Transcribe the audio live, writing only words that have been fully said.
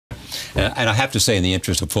And I have to say, in the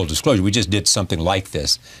interest of full disclosure, we just did something like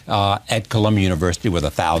this at Columbia University with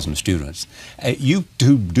 1,000 students. You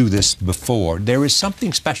do this before. There is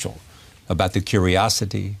something special about the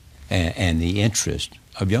curiosity and the interest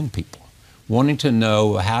of young people. Wanting to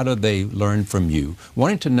know, how do they learn from you?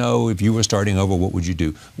 Wanting to know, if you were starting over, what would you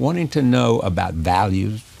do? Wanting to know about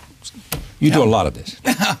values. You do a lot of this.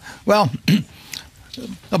 Well,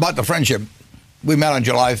 about the friendship, we met on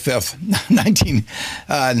July 5th,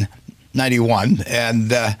 1991,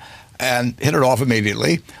 and hit it off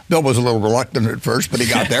immediately. Bill was a little reluctant at first, but he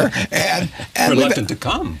got there. And reluctant to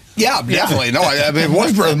come. Yeah, definitely. No, I mean, if it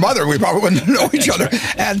wasn't for his mother, we probably wouldn't know each other.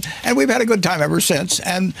 And we've had a good time ever since.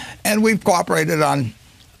 And we've cooperated on,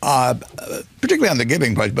 particularly on the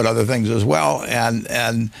giving pledge, but other things as well.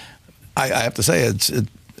 And I have to say,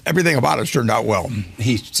 everything about it's turned out well.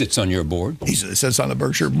 He sits on your board? He sits on the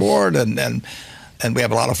Berkshire board, and we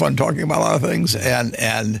have a lot of fun talking about a lot of things.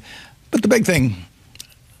 But the big thing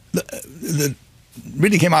that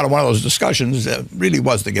really came out of one of those discussions really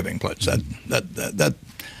was the giving pledge.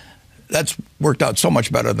 That's worked out so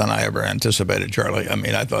much better than I ever anticipated, Charlie. I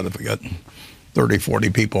mean, I thought if we got 30, 40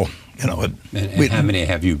 people, you know. And how many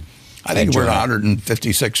have you? I think we're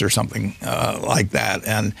 156 or something like that.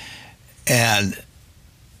 And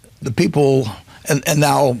the people, and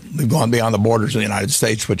now we've gone beyond the borders of the United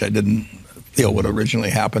States, which I didn't feel would originally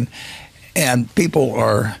happen. And people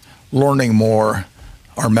are learning more,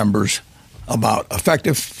 our members, about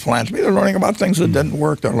effective philanthropy. They're learning about things that didn't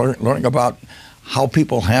work. They're learning about how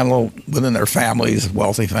people handle within their families,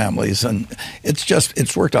 wealthy families. And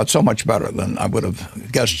it's worked out so much better than I would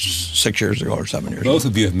have guessed 6 years ago or 7 years ago. Both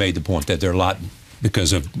of you have made the point that there are a lot,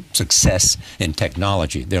 because of success in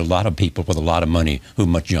technology, there are a lot of people with a lot of money who are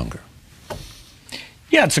much younger.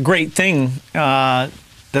 Yeah, it's a great thing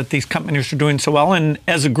that these companies are doing so well. And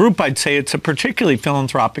as a group, I'd say it's a particularly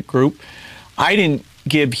philanthropic group. I didn't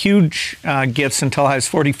give huge gifts until I was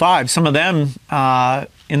 45. Some of them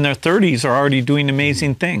in their 30s are already doing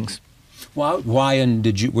amazing things. Why and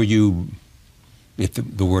were you, if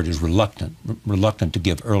the word is reluctant to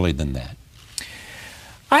give early than that?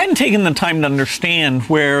 I hadn't taken the time to understand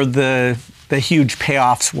where the huge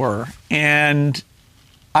payoffs were. And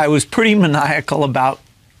I was pretty maniacal about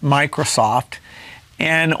Microsoft.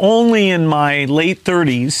 And only in my late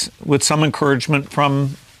 30s, with some encouragement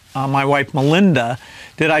from my wife, Melinda,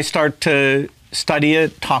 did I start to study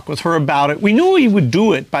it, talk with her about it. We knew we would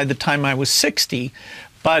do it by the time I was 60,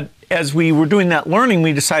 but as we were doing that learning,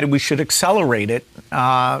 we decided we should accelerate it.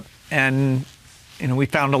 And we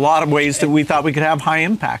found a lot of ways that we thought we could have high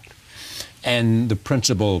impact. And the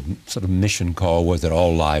principal sort of mission call was that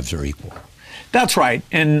all lives are equal. That's right.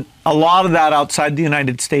 And a lot of that outside the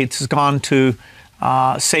United States has gone to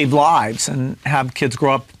save lives and have kids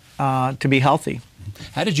grow up to be healthy.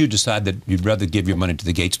 How did you decide that you'd rather give your money to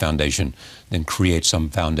the Gates Foundation than create some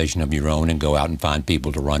foundation of your own and go out and find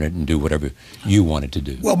people to run it and do whatever you wanted to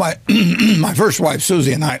do? Well, my first wife,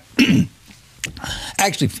 Susie, and I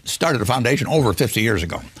actually started a foundation over 50 years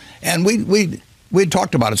ago. And we'd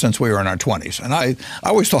talked about it since we were in our 20s. And I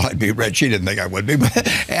always thought I'd be rich. She didn't think I would be.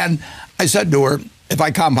 And I said to her, if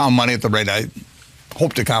I compound money at the rate I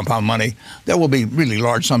hope to compound money, there will be really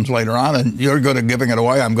large sums later on, and you're good at giving it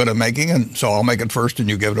away, I'm good at making it, so I'll make it first and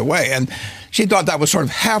you give it away. And she thought that was sort of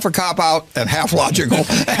half a cop-out and half logical.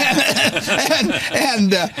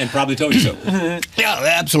 and probably told you so. Yeah,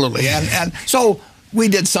 absolutely. And so we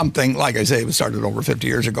did something, like I say, it started over 50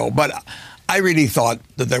 years ago, but I really thought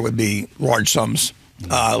that there would be large sums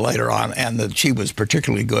later on, and that she was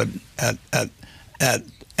particularly good at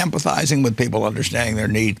empathizing with people, understanding their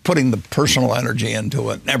needs, putting the personal energy into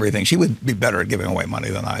it, and everything. She would be better at giving away money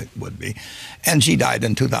than I would be. And she died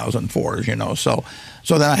in 2004, as you know. So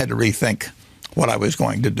then I had to rethink what I was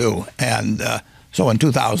going to do. And so in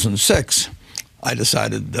 2006, I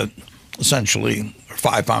decided that essentially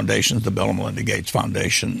 5 foundations, the Bill and Melinda Gates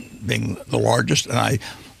Foundation being the largest, and I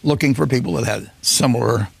looking for people that had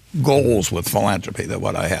similar goals with philanthropy than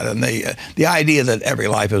what I had. And the idea that every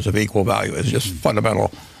life is of equal value is just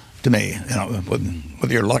fundamental to me. You know,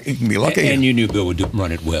 whether you're lucky, you can be lucky. And you knew Bill would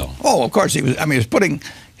run it well. Oh, of course. He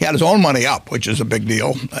had his own money up, which is a big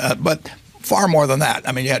deal. But far more than that.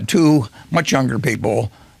 I mean, you had 2 much younger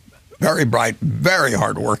people, very bright, very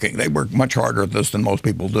hardworking. They work much harder at this than most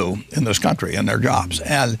people do in this country in their jobs.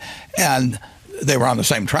 And they were on the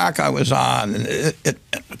same track I was on,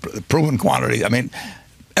 proven quantity. I mean,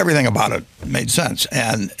 everything about it made sense,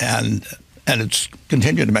 and it's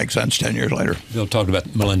continued to make sense 10 years later. Bill talked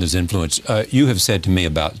about Melinda's influence. You have said to me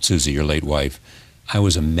about Susie, your late wife, I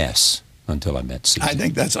was a mess until I met Susan. I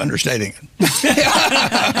think that's understating it.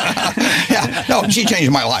 Yeah, no, she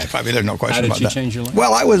changed my life. I mean, there's no question about that. How did she change your life?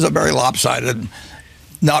 Well, I was a very lopsided,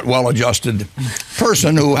 not well-adjusted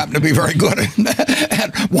person who happened to be very good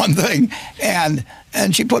at one thing, and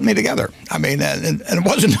she put me together. I mean, and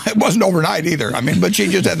it wasn't overnight either. I mean, but she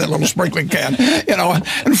just had that little sprinkling can, you know,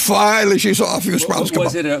 and finally she saw a few sprouts come up.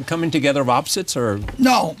 Was it a coming together of opposites, or?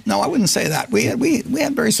 No, I wouldn't say that. We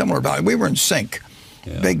had very similar values. We were in sync,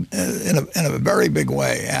 big in a very big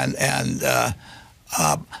way,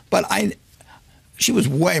 but she was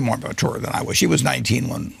way more mature than I was. She was 19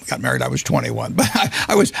 when we got married. I was 21, but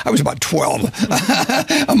I was about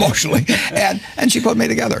 12 emotionally, and she put me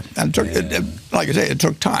together. And like I say, it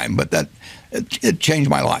took time, but it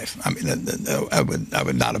changed my life. I mean, I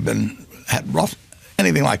would not have had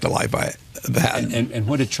anything like the life I have had. And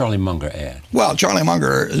what did Charlie Munger add? Well, Charlie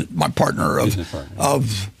Munger is my partner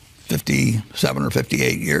of 57 or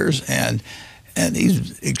 58 years, and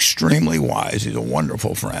he's extremely wise. He's a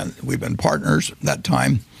wonderful friend. We've been partners that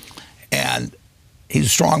time, and he's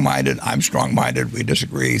strong-minded. I'm strong-minded. We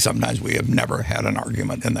disagree. Sometimes we have never had an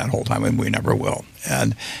argument in that whole time, and we never will.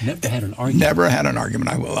 And never had an argument? Never had an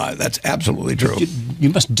argument. I will. That's absolutely true.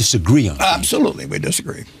 You must disagree on things. Absolutely, we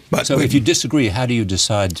disagree. But so if you disagree, how do you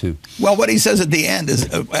decide to? Well, what he says at the end is,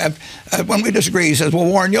 when we disagree, he says, well,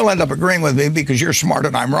 Warren, you'll end up agreeing with me because you're smart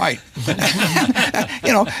and I'm right.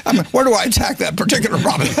 You know, I mean, where do I attack that particular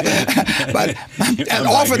problem? But and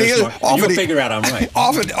often he is. You'll figure out I'm right.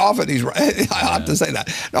 Often he's right. I have to say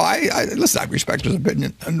that. No, listen, I respect his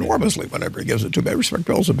opinion enormously whenever he gives it to me. I respect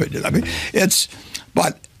Bill's opinion. I mean,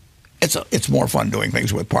 but it's more fun doing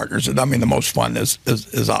things with partners. I mean, the most fun is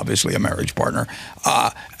obviously a marriage partner,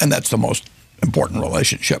 and that's the most important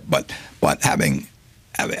relationship. But having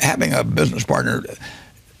a business partner,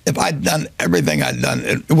 if I'd done everything I'd done,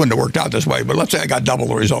 it wouldn't have worked out this way. But let's say I got double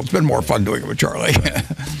the results. It's been more fun doing it with Charlie.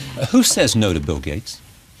 Who says no to Bill Gates?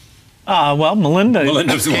 Well,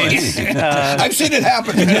 Melinda's the one. I've seen it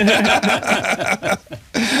happen.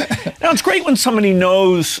 Now, it's great when somebody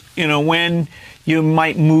knows, you know, when you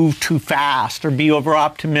might move too fast or be over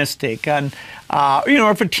optimistic, and you know,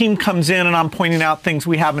 if a team comes in and I'm pointing out things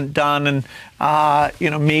we haven't done, and you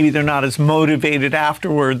know, maybe they're not as motivated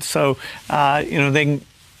afterwards, so you know, they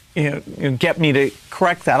can get me to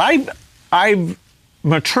correct that. I've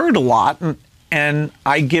matured a lot, and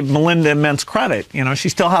I give Melinda immense credit. You know, she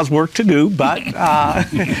still has work to do, but I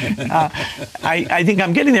think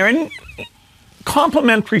I'm getting there. And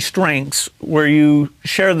complementary strengths where you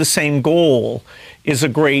share the same goal is a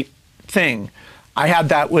great thing. I had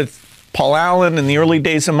that with Paul Allen in the early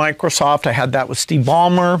days of Microsoft. I had that with Steve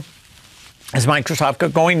Ballmer as Microsoft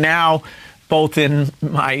got going. Now, both in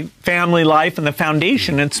my family life and the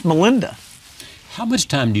foundation, it's Melinda. How much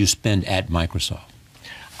time do you spend at Microsoft?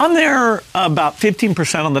 I'm there about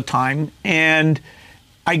 15% of the time, and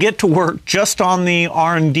I get to work just on the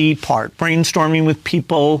R&D part, brainstorming with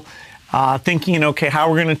people, thinking, okay, how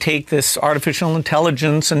we're going to take this artificial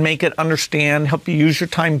intelligence and make it understand, help you use your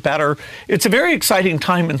time better. It's a very exciting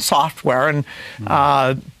time in software, and you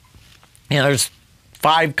know, there's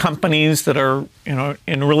 5 companies that are, you know,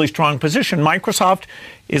 in a really strong position. Microsoft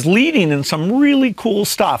is leading in some really cool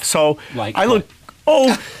stuff. So I look,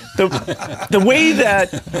 the way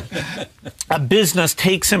that a business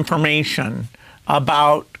takes information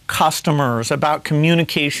about customers, about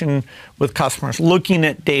communication with customers, looking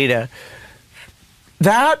at data,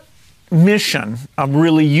 that mission of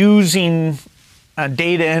really using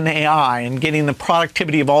data and AI and getting the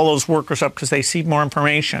productivity of all those workers up because they see more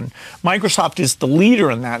information. Microsoft is the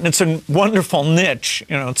leader in that, and it's a wonderful niche.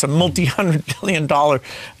 You know, it's a multi-$100 billion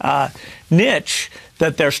niche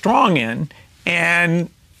that they're strong in, and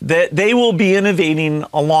that they will be innovating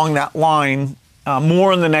along that line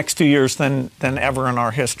more in the next 2 years than ever in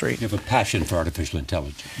our history. You have a passion for artificial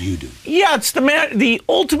intelligence. You do. Yeah, it's the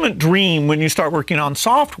ultimate dream when you start working on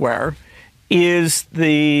software is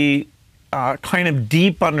the kind of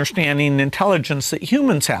deep understanding and intelligence that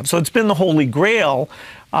humans have. So it's been the holy grail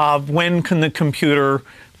of when can the computer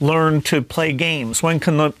learn to play games? When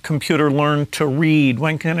can the computer learn to read?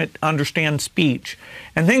 When can it understand speech?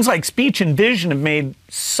 And things like speech and vision have made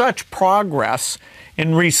such progress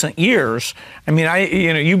in recent years. I mean,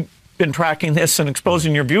 you know, you've been tracking this and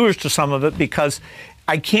exposing your viewers to some of it, because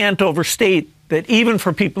I can't overstate that even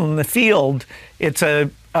for people in the field, it's a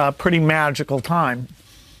pretty magical time.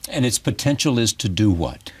 And its potential is to do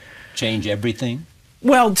what? Change everything?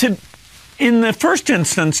 Well, in the first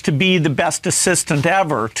instance, to be the best assistant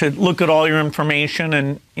ever, to look at all your information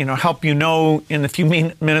and, you know, help you know in the few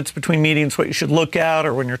minutes between meetings what you should look at,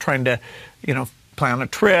 or when you're trying to, you know, plan a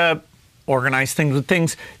trip, organize things with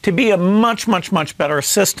things, to be a much, much, much better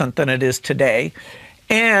assistant than it is today.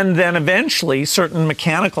 And then eventually certain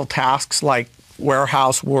mechanical tasks like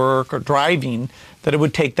warehouse work or driving, that it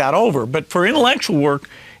would take that over. But for intellectual work,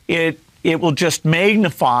 it will just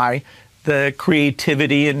magnify the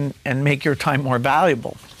creativity and make your time more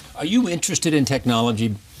valuable. Are you interested in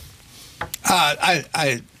technology?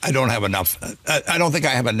 I don't have enough. I don't think I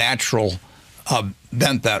have a natural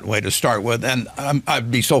bent that way to start with, and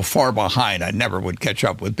I'd be so far behind. I never would catch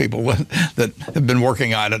up with people that have been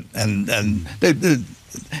working on it, and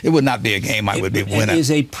it would not be a game I would be winning.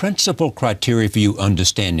 Is a principal criteria for you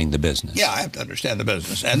understanding the business? Yeah, I have to understand the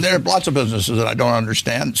business, and there are lots of businesses that I don't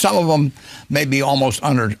understand. Some of them may be almost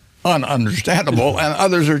ununderstandable, and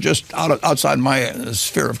others are just outside my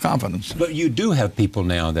sphere of confidence. But you do have people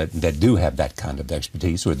now that do have that kind of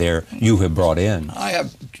expertise, or you have brought in. I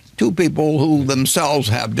have two people who themselves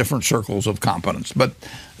have different circles of competence, but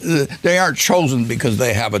they aren't chosen because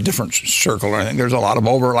they have a different circle or anything. There's a lot of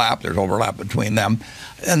overlap. There's overlap between them.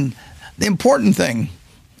 And the important thing,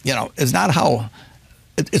 is not how.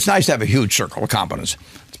 It's nice to have a huge circle of competence.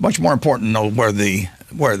 It's much more important to know where the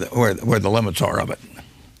limits are of it.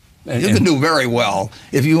 You can do very well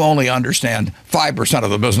if you only understand 5%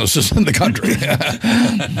 of the businesses in the country,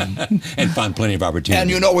 and find plenty of opportunities.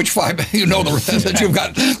 And you know which five. That you've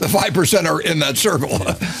got the 5% are in that circle.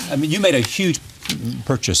 Yeah. I mean, you made a huge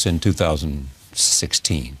purchase in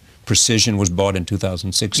 2016. Precision was bought in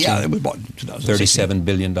 2016. Yeah, it was bought in 2016. $37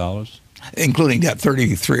 billion. Including debt,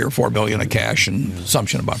 33 or 4 billion of cash and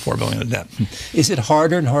assumption about 4 billion of debt. Is it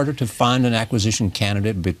harder and harder to find an acquisition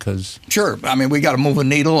candidate because? Sure. I mean, we got to move a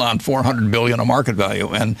needle on 400 billion of market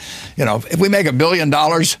value, and if we make $1 billion,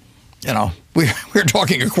 we're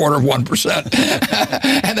talking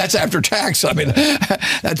 0.25%, and that's after tax. I mean,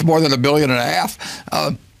 that's more than $1.5 billion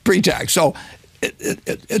pre-tax. So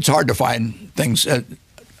it's hard to find things.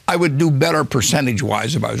 I would do better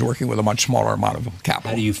percentage-wise if I was working with a much smaller amount of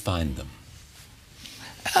capital. How do you find them?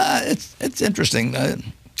 It's interesting.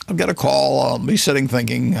 I'll get a call. I'll be sitting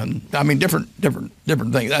thinking, and I mean different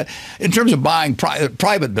things. In terms of buying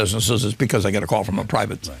private businesses, it's because I get a call from a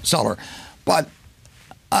private seller. But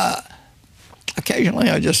occasionally,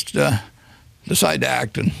 I just decide to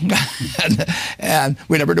act, and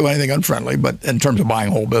we never do anything unfriendly. But in terms of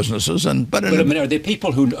buying whole businesses, but I mean, are there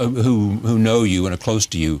people who know you and are close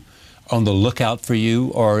to you on the lookout for you,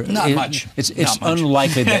 or not much? It's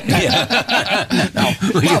unlikely that. Yeah. No.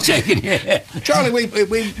 Well, you're shaking your head. Charlie,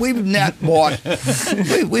 we've net bought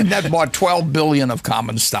 $12 billion of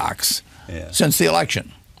common stocks since the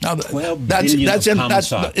election. Now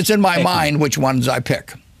it's in my mind which ones I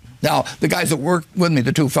pick. Now, the guys that work with me,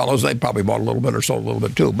 the two fellows, they probably bought a little bit or sold a little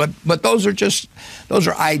bit too. But those are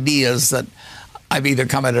ideas that I've either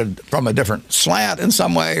come at it from a different slant in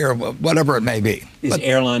some way or whatever it may be. Is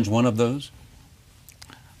airlines one of those?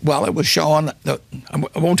 Well, it was shown. I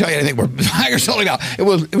won't tell you anything. We're buying or selling now. It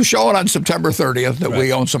was shown on September 30th that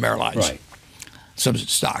we own some airlines, some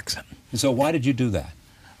stocks. So why did you do that?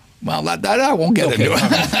 Well, that I won't get into it.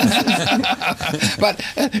 But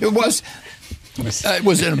it was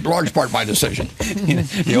in large part my decision.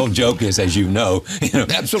 The old joke is, as you know,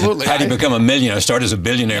 absolutely. How do you become a millionaire? Start as a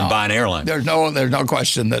billionaire and buy an airline. There's no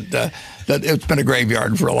question that it's been a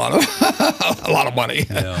graveyard for a lot of money.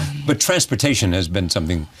 Yeah. But transportation has been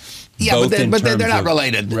something. Yeah, but they're not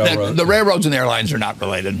related. The railroads and the airlines are not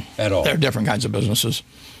related at all. They're different kinds of businesses.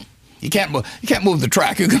 You can't move the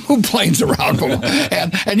track. You can move planes around,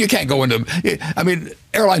 and you can't go into. I mean,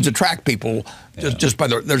 airlines attract people just by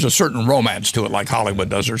there's a certain romance to it, like Hollywood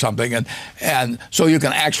does or something, and so you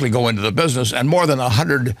can actually go into the business. And more than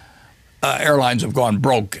 100 airlines have gone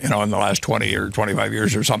broke, in the last 20 or 25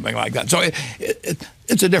 years or something like that. So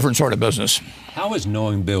it's a different sort of business. How has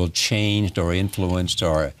knowing Bill changed or influenced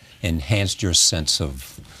or enhanced your sense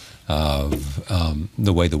of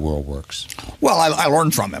the way the world works? Well, I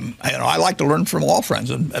learned from him. I like to learn from all friends,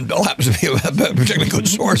 and Bill happens to be a particularly good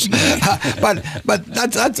source. But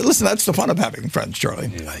that's the fun of having friends, Charlie.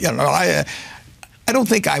 Yeah. I don't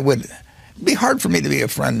think it'd be hard for me to be a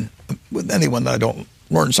friend with anyone that I don't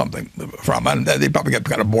learn something from. And they probably get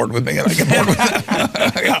kind of bored with me, and I get bored with them.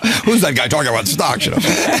 Who's that guy talking about stocks?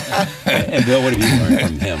 And Bill, what have you learned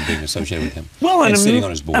from him, being associated with him? Well, an sitting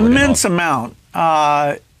on his board immense amount.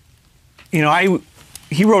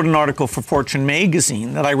 He wrote an article for Fortune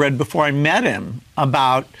magazine that I read before I met him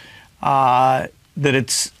about that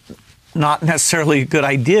it's not necessarily a good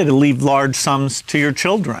idea to leave large sums to your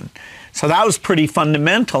children. So that was pretty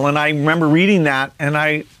fundamental, and I remember reading that, and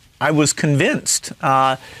I was convinced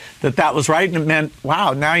that was right, and it meant,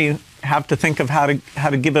 wow, now you have to think of how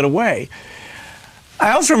to give it away.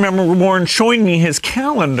 I also remember Warren showing me his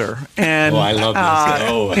calendar, and I love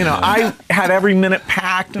this. you know, I had every minute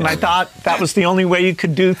packed, and I thought that was the only way you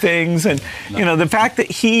could do things. And you know, the fact that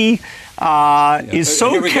he is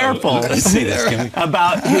so careful Let's see this.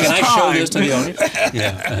 about his Can I time. show this to the audience?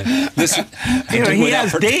 Yeah. Listen, You know, he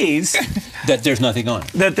has days that there's nothing on it.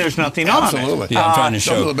 that there's nothing on it. Absolutely. Yeah, I'm trying to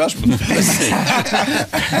Some show. of the best ones. Let's see.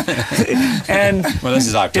 And Well, this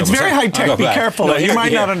is October. it's very so high I'll tech. go Be back. careful. No, You here-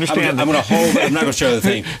 might here. not understand I'm going it. to hold. I'm not going to show the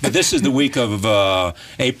thing. But this is the week of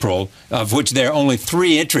April, of which there are only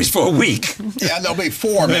 3 entries for a week. Yeah, there'll be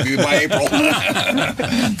 4 maybe by April.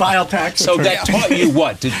 File tax So return. that taught you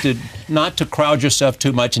what? Not to crowd yourself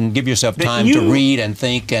too much and give yourself time to read and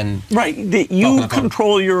think and... Right, that you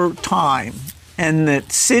control your time, and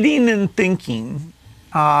that sitting and thinking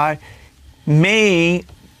may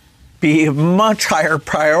be a much higher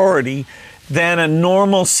priority than a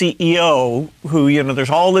normal CEO who, you know, there's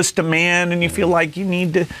all this demand and you feel like you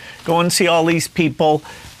need to go and see all these people.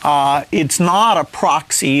 It's not a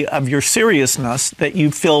proxy of your seriousness that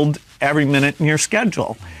you filled every minute in your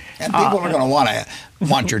schedule. And people are going to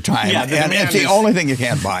want your time. Yeah, and it's the only thing you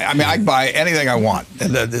can't buy. I mean, I can buy anything I want,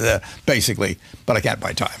 basically, but I can't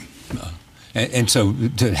buy time. And so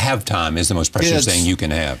to have time is the most precious thing you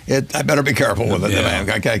can have. I better be careful with it.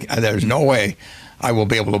 Yeah. There's no way I will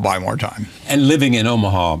be able to buy more time. And living in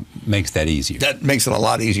Omaha makes that easier. That makes it a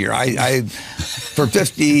lot easier. I for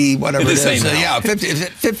 50, whatever it The is, same now.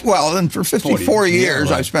 50, well, then for 54 40, years,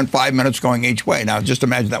 yeah, right. I've spent 5 minutes going each way. Now, just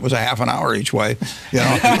imagine that was a half an hour each way. You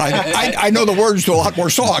know, I know the words to a lot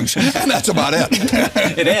more songs, and that's about it.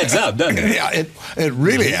 It adds up, doesn't it? Yeah, it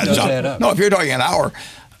really adds does up. add up. No, if you're talking an hour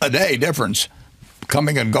a day difference,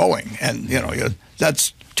 coming and going, and you know,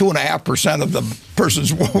 that's 2.5% of the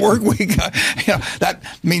person's work week. You know, that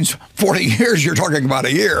means 40 years. You're talking about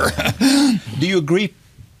a year. Do you agree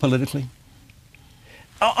politically?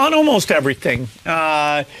 On almost everything.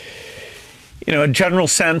 You know, a general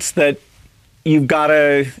sense that you've got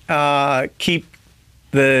to keep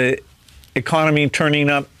the economy turning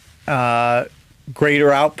up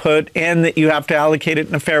greater output, and that you have to allocate it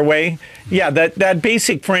in a fair way. Yeah, that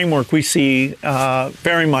basic framework we see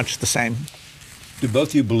very much the same. Do both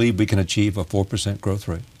of you believe we can achieve a 4% growth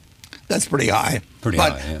rate? That's pretty high. Pretty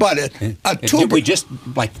high, yeah. But we just,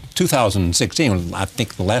 like 2016, I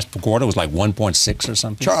think the last quarter was like 1.6 or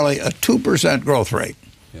something. Charlie, a 2% growth rate,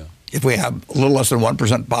 Yeah. if we have a little less than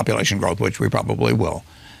 1% population growth, which we probably will,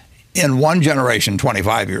 in one generation,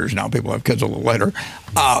 25 years now, people have kids a little later,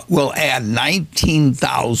 will add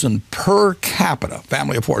 19,000 per capita,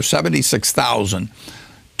 family of 4, 76,000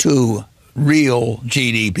 to real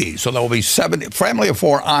GDP. So there will be family of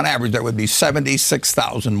 4 on average. There would be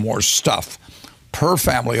 76,000 more stuff per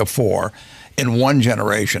family of 4 in one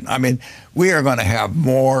generation. I mean, we are going to have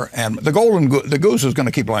more, and the goose is going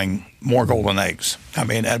to keep laying more golden eggs. I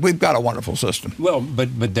mean, and we've got a wonderful system. Well,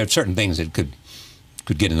 but there are certain things that could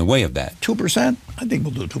get in the way of that. 2%? I think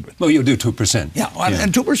we'll do 2%. Well, you'll do 2%. Yeah,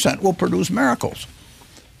 and 2% will produce miracles.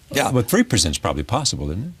 Yeah, But 3% is probably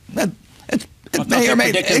possible, isn't it? It may or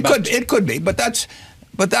may it could be, but that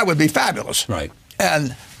would be fabulous. Right.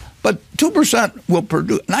 But 2% will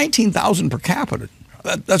produce 19,000 per capita.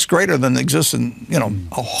 That's greater than exists in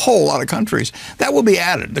a whole lot of countries. That will be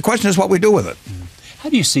added. The question is what we do with it. How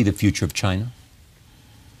do you see the future of China?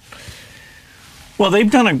 Well,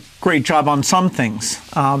 they've done a great job on some things.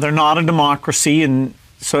 They're not a democracy, and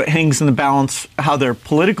so it hangs in the balance how their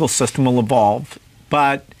political system will evolve.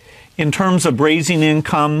 But in terms of raising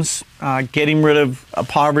incomes, getting rid of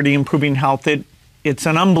poverty, improving health, it's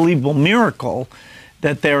an unbelievable miracle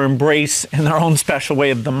that their embrace in their own special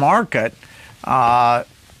way of the market,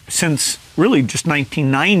 since really just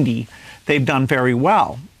 1990, they've done very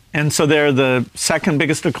well. And so they're the second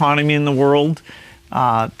biggest economy in the world.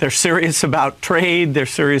 They're serious about trade. They're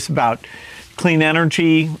serious about clean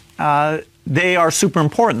energy. They are super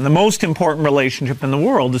important. The most important relationship in the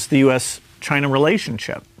world is the U.S.-China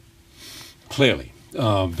relationship. Clearly,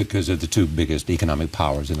 because they're the 2 biggest economic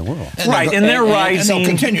powers in the world. And they're rising. And they'll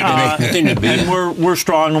continue to be. And we're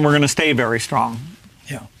strong, and we're going to stay very strong.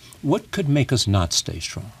 Yeah. What could make us not stay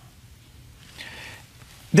strong?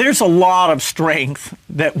 There's a lot of strength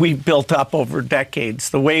that we've built up over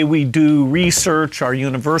decades. The way we do research, our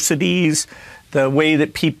universities, the way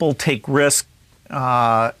that people take risk,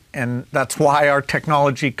 and that's why our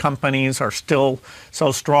technology companies are still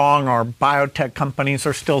so strong. Our biotech companies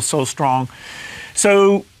are still so strong.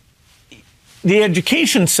 So the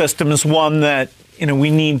education system is one that we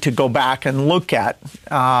need to go back and look at.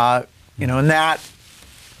 And that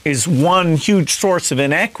is one huge source of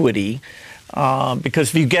inequity. Because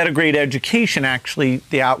if you get a great education, actually,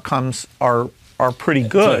 the outcomes are are pretty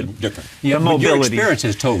good. Different. Yeah, The but your mobility. experience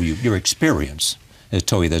has told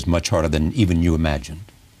you that's much harder than even you imagined.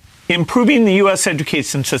 Improving the U.S.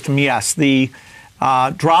 education system, yes. The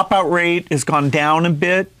dropout rate has gone down a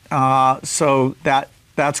bit, so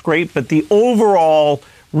that's great. But the overall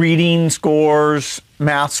reading scores,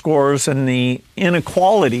 math scores, and the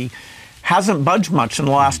inequality hasn't budged much in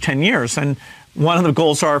the last 10 years. And one of the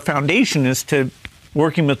goals of our foundation is to,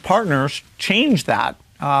 working with partners, change that.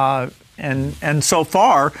 And so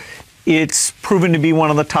far, it's proven to be one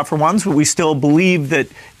of the tougher ones, but we still believe that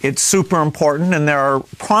it's super important, and there are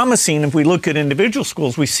promising, if we look at individual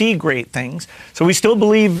schools, we see great things. So we still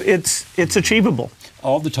believe it's achievable.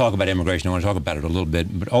 All the talk about immigration, I want to talk about it a little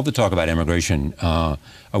bit, but all the talk about immigration, are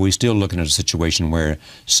we still looking at a situation where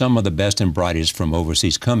some of the best and brightest from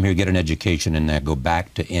overseas come here, get an education, and then go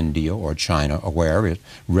back to India or China or wherever it is,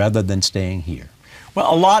 rather than staying here?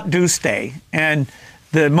 Well, a lot do stay, and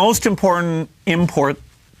the most important import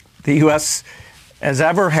the U.S. has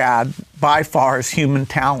ever had, by far, is human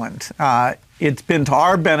talent. It's been to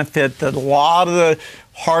our benefit that a lot of the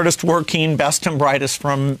hardest working, best and brightest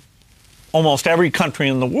from almost every country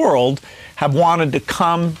in the world have wanted to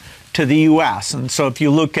come to the U.S. And so if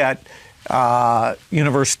you look at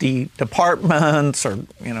university departments or,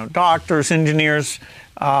 doctors, engineers,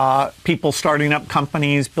 people starting up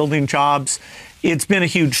companies, building jobs, it's been a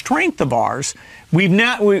huge strength of ours. We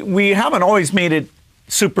haven't always made it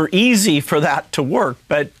super easy for that to work,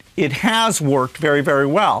 but it has worked very, very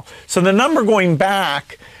well. So the number going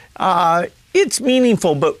back, it's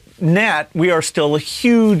meaningful, but net, we are still a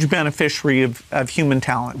huge beneficiary of human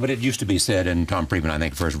talent. But it used to be said, and Tom Friedman, I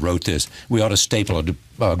think, first wrote this, we ought to staple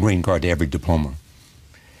a green card to every diploma.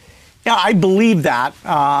 Yeah, I believe that.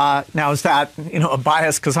 Now, is that a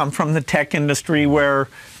bias because I'm from the tech industry where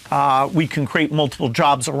we can create multiple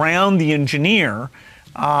jobs around the engineer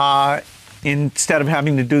instead of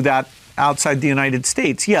having to do that outside the United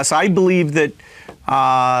States? Yes, I believe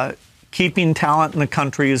that keeping talent in the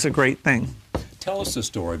country is a great thing. Tell us the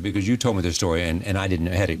story, because you told me the story, and I didn't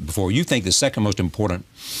have it before. You think the second most important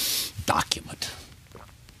document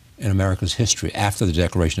in America's history after the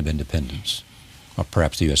Declaration of Independence, or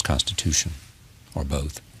perhaps the U.S. Constitution, or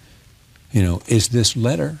both, is this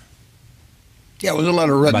letter? Yeah, it was a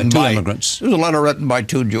letter written by two immigrants. It was a letter written by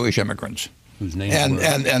two Jewish immigrants. Whose names were?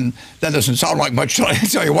 And that doesn't sound like much to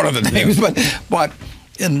tell you one of the names, but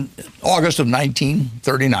in August of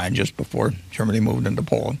 1939, just before Germany moved into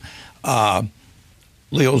Poland,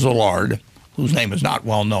 Leo Szilard, whose name is not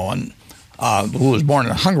well known, who was born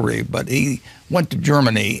in Hungary, but he went to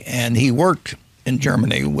Germany and he worked in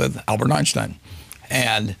Germany with Albert Einstein.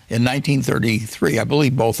 And in 1933, I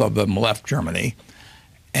believe both of them left Germany.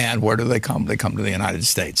 And where do they come? They come to the United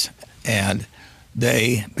States. And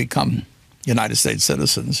they become United States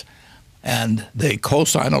citizens. And they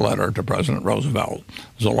co-sign a letter to President Roosevelt.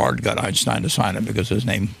 Szilard got Einstein to sign it because his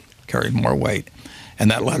name carried more weight. And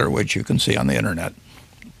that letter, which you can see on the internet,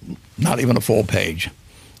 not even a full page,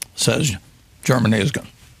 says Germany is going,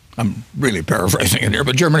 I'm really paraphrasing it here,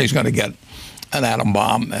 but Germany's going to get an atom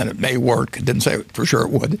bomb, and it may work. It didn't say for sure it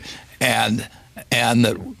would, and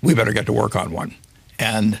that we better get to work on one.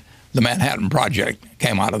 And the Manhattan Project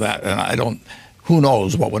came out of that, and who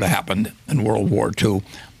knows what would have happened in World War II.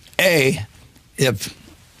 If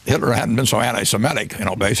Hitler hadn't been so anti-Semitic,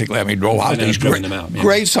 basically, he drove out these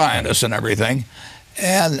great scientists and everything.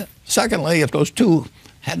 And secondly, if those two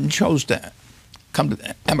hadn't chose to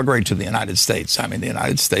emigrate to the United States, the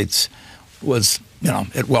United States was,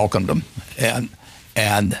 it welcomed them,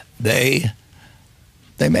 and they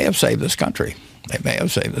may have saved this country. They may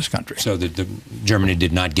have saved this country. So Germany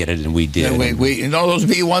did not get it, and we did. Yeah, we those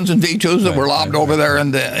V1s and V2s that were lobbed over there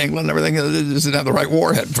into England and everything, this didn't have the right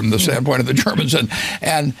warhead from the standpoint of the Germans.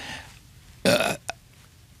 And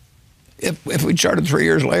if we'd started 3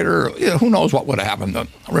 years later, who knows what would have happened.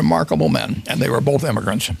 Remarkable men, and they were both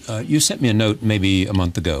immigrants. You sent me a note maybe a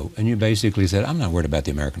month ago, and you basically said, I'm not worried about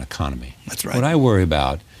the American economy. That's right. What I worry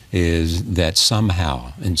about is that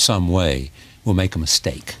somehow, in some way, we'll make a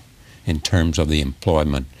mistake in terms of the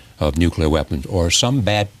employment of nuclear weapons, or some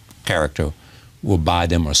bad character will buy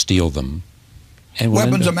them or steal them. And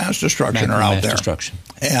weapons of mass destruction are out there. Destruction.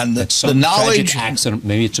 And the knowledge, accident,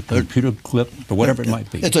 maybe it's a computer clip or whatever it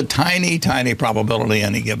might be. It's a tiny, tiny probability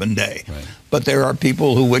any given day. Right. But there are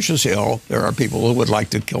people who wish us ill. There are people who would like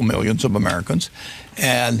to kill millions of Americans,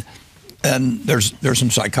 and there's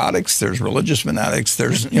some psychotics, there's religious fanatics,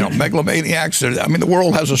 there's megalomaniacs. The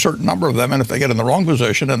world has a certain number of them, and if they get in the wrong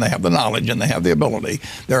position and they have the knowledge and they have the ability,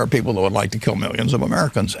 there are people who would like to kill millions of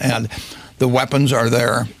Americans, and the weapons are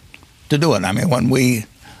there to do it. When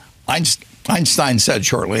Einstein said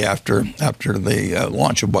shortly after the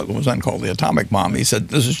launch of what was then called the atomic bomb, he said,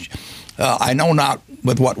 "This is, I know not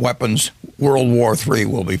with what weapons World War III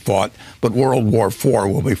will be fought, but World War IV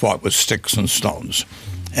will be fought with sticks and stones."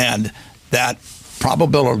 And that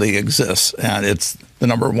probability exists, and it's the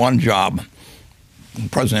number one job the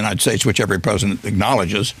President of the United States, which every president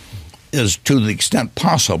acknowledges, is to the extent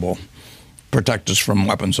possible protect us from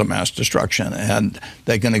weapons of mass destruction. And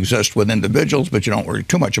they can exist with individuals, but you don't worry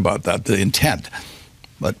too much about that, the intent.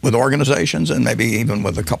 But with organizations and maybe even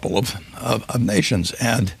with a couple of nations.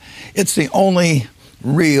 And it's the only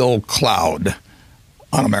real cloud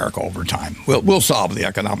on America over time. We'll solve the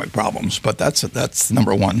economic problems, but that's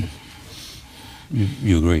number one.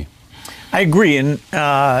 You agree? I agree, and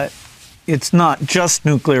it's not just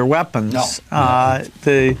nuclear weapons. No.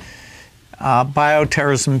 The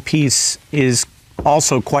bioterrorism piece is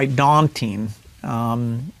also quite daunting.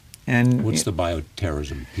 And what's the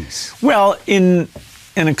bioterrorism piece? Well, in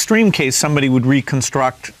an extreme case, somebody would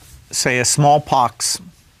reconstruct, say, a smallpox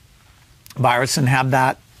virus and have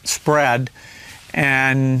that spread,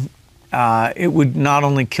 and it would not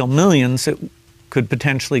only kill millions, it could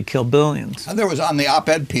potentially kill billions. And there was on the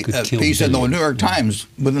op-ed piece in the New York Times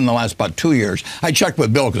within the last about 2 years. I checked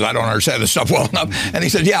with Bill because I don't understand this stuff well enough, and he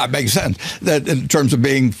said, "Yeah, it makes sense that in terms of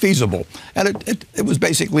being feasible." And it was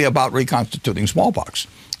basically about reconstituting smallpox.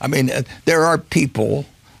 I mean, there are people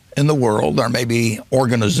in the world, or maybe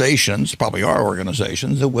organizations, probably are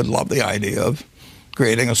organizations, that would love the idea of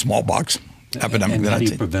creating a smallpox epidemic. And how do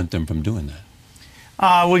you prevent them from doing that?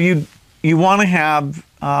 Well, you want to have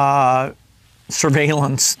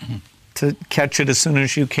surveillance to catch it as soon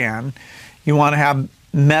as you can. You want to have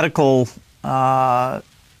medical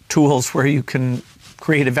tools where you can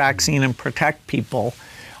create a vaccine and protect people.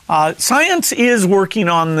 Science is working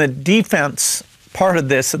on the defense part of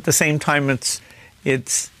this. At the same time,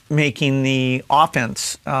 it's making the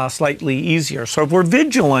offense slightly easier. So if we're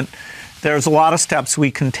vigilant, there's a lot of steps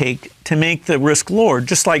we can take to make the risk lower,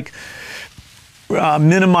 just like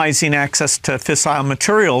minimizing access to fissile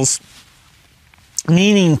materials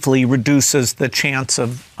meaningfully reduces the chance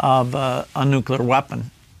of a nuclear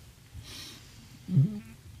weapon.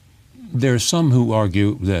 There are some who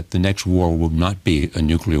argue that the next war will not be a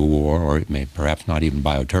nuclear war, or it may perhaps not even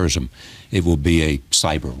bioterrorism. It will be a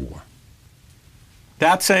cyber war.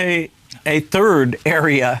 That's a third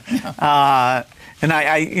area. And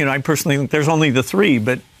I personally think there's only the three,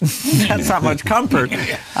 but that's not much comfort.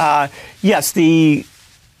 Yes,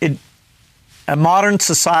 a modern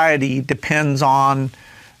society depends on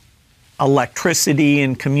electricity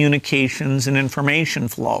and communications and information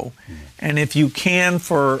flow. And if you can,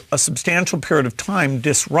 for a substantial period of time,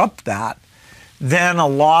 disrupt that, then a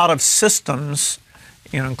lot of systems,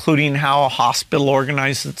 including how a hospital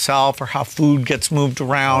organizes itself or how food gets moved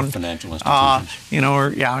around, or financial institutions, or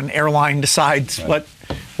an airline decides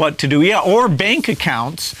what to do, or bank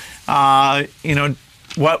accounts,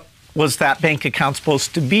 what was that bank account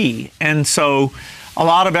supposed to be? And so a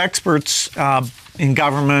lot of experts in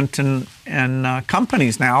government and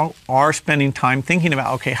companies now are spending time thinking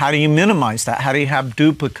about, okay, how do you minimize that? How do you have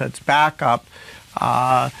duplicates, backup?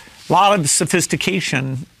 A lot of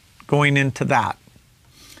sophistication going into that.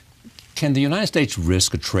 Can the United States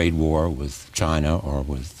risk a trade war with China or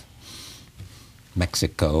with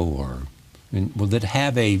Mexico? Will it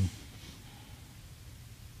have a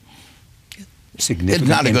significant It's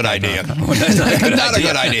not a good idea. It's not a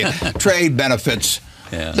good idea. Trade benefits.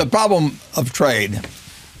 Yeah. The problem of trade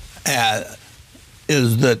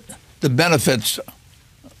is that the benefits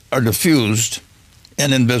are diffused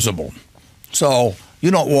and invisible. So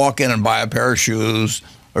you don't walk in and buy a pair of shoes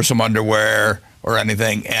or some underwear or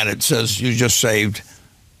anything, and it says you just saved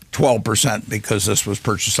 12% because this was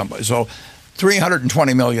purchased someplace. So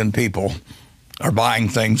 320 million people are buying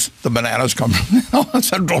things. The bananas come from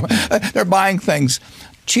Central. They're buying things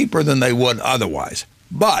cheaper than they would otherwise.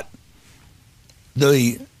 But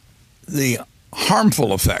the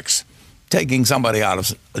harmful effects, taking somebody out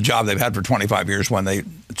of a job they've had for 25 years when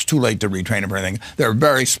it's too late to retrain them or anything, they're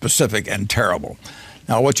very specific and terrible.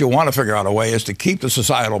 Now, what you want to figure out a way is to keep the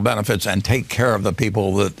societal benefits and take care of the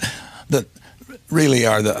people that really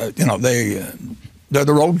are they're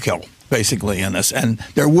the roadkill, basically, in this. And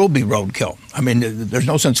there will be roadkill. I mean, there's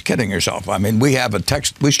no sense kidding yourself. I mean, we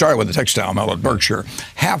started with a textile mill at Berkshire.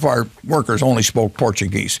 Half our workers only spoke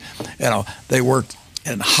Portuguese. They worked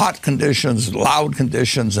in hot conditions, loud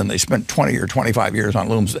conditions, and they spent 20 or 25 years on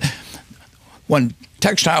looms. When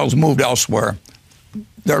textiles moved elsewhere,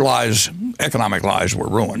 their lives, economic lives, were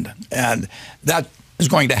ruined. And that is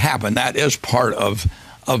going to happen. That is part of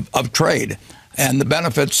trade. And the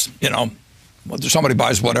benefits, somebody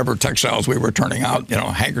buys whatever textiles we were turning out,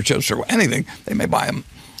 handkerchiefs or anything, they may buy them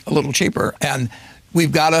a little cheaper. And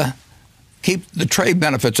we've got to keep the trade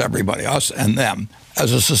benefits everybody, us and them.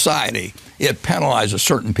 As a society, it penalizes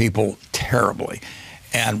certain people terribly.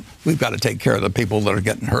 And we've got to take care of the people that are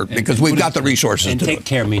getting hurt because we've got the resources to do it. And take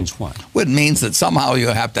care means what? It means that somehow you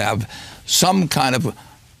have to have some kind of,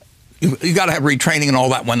 you got to have retraining and all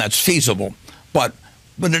that when that's feasible. But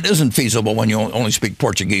it isn't feasible when you only speak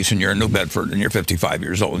Portuguese and you're in New Bedford and you're 55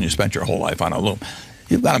 years old and you spent your whole life on a loom.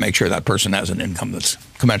 You've got to make sure that person has an income that's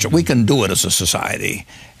commensurate. We can do it as a society,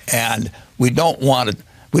 and we don't want to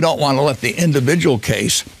let the individual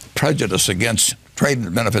case prejudice against trade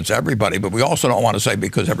that benefits everybody, but we also don't want to say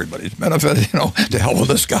because everybody's benefited, to hell with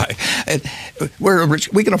this guy. And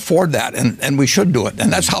we can afford that, and we should do it,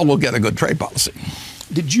 and that's how we'll get a good trade policy.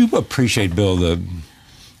 Did you appreciate, Bill, the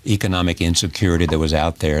economic insecurity that was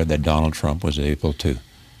out there that Donald Trump was able to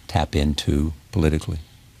tap into politically?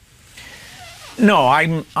 No,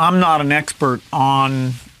 I'm not an expert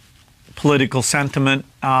on political sentiment,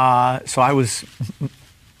 so I was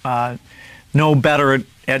no better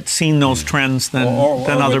at seeing those trends than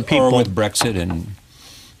other people. Or with Brexit and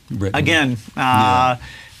Britain. Again, I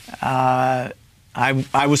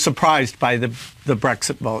was surprised by the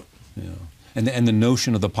Brexit vote. Yeah. And the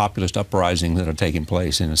notion of the populist uprisings that are taking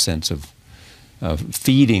place in a sense of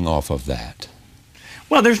feeding off of that.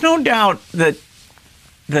 Well, there's no doubt that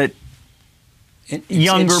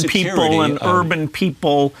younger people and urban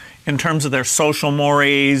people, in terms of their social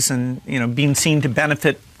mores and being seen to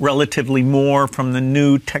benefit relatively more from the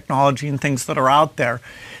new technology and things that are out there,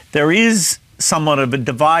 there is somewhat of a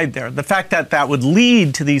divide there. The fact that that would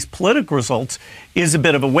lead to these political results is a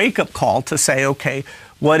bit of a wake-up call to say, okay,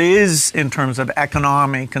 what is in terms of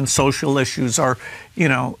economic and social issues, or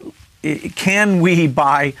can we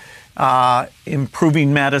by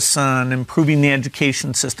improving medicine, improving the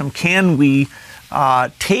education system, can we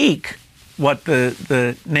take what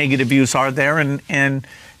the negative views are there and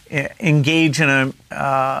engage in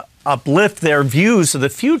uplift their views of the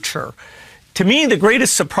future? To me, the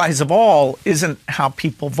greatest surprise of all isn't how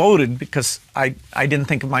people voted, because I didn't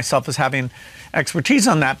think of myself as having expertise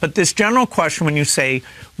on that. But this general question, when you say,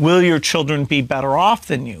 will your children be better off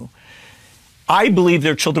than you? I believe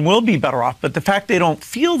their children will be better off, but the fact they don't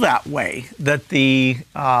feel that way, that the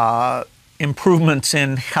improvements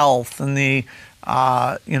in health and the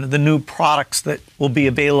new products that will be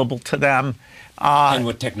available to them, and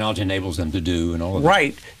what technology enables them to do and all of that.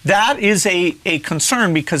 Right. That is a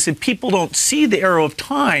concern, because if people don't see the arrow of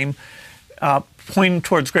time pointing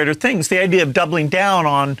towards greater things, the idea of doubling down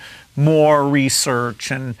on more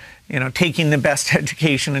research and taking the best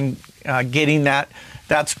education and getting that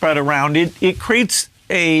spread around, it creates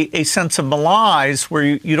a sense of malaise where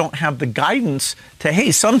you don't have the guidance to,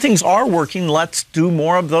 hey, some things are working, let's do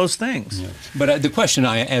more of those things. Yeah. But the question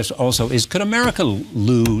I ask also is, could America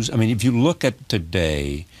lose? I mean, if you look at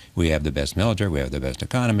today, we have the best military, we have the best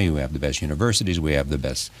economy, we have the best universities, we have the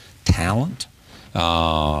best talent,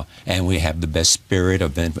 and we have the best spirit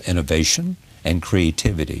of innovation and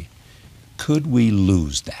creativity. Could we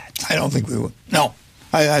lose that? I don't think we would. No.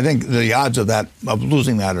 I think the odds of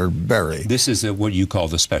losing that are very. This is what you call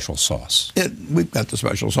the special sauce. We've got the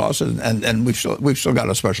special sauce, and we've still got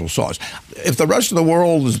a special sauce. If the rest of the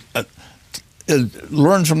world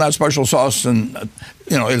learns from that special sauce, and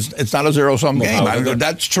it's not a zero-sum game.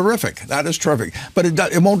 That's terrific. That is terrific. But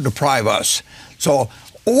it won't deprive us. So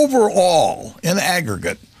overall, in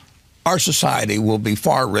aggregate, our society will be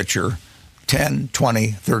far richer 10,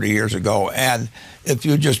 20, 30 years ago. And if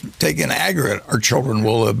you just take in aggregate, our children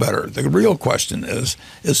will live better. The real question is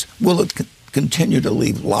will it continue to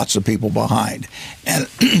leave lots of people behind? And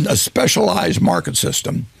a specialized market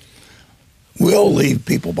system will leave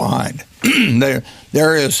people behind.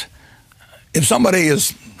 There is, if somebody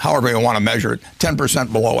is, however you want to measure it,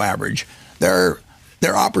 10% below average, there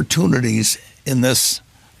are opportunities in this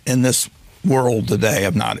world today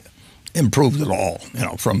have not improved at all,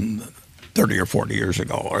 from 30 or 40 years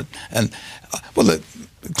ago. The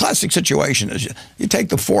classic situation is you take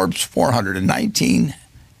the Forbes 400 in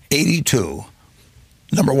 1982.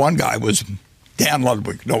 Number one guy was Dan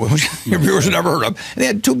Ludwig. No, your viewers have never heard of. And he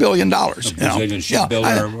had $2 billion. Now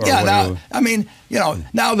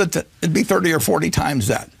that it'd be 30 or 40 times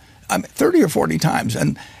that. 30 or 40 times,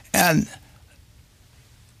 and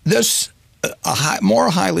this more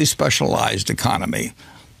highly specialized economy,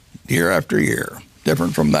 year after year,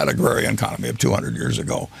 different from that agrarian economy of 200 years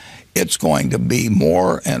ago. It's going to be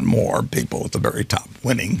more and more people at the very top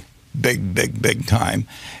winning big time.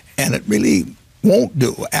 And it really won't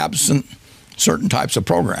do, absent certain types of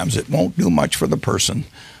programs, it won't do much for the person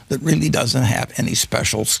that really doesn't have any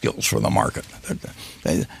special skills for the market.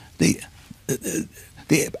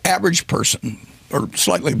 The average person, or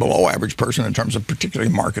slightly below average person in terms of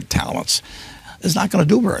particularly market talents, is not going to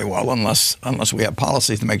do very well unless we have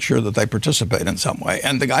policies to make sure that they participate in some way.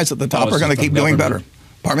 And the guys at the top are going to keep doing better.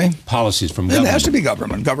 Pardon me? Policies from government. It has to be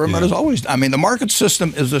government. Government is always, I mean, the market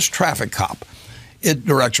system is this traffic cop. It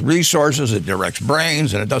directs resources, it directs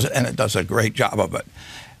brains, and it does a great job of it.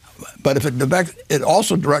 But if it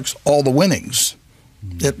also directs all the winnings.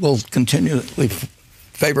 It will continually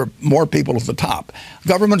favor more people at the top.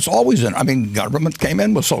 Government's always in. I mean, government came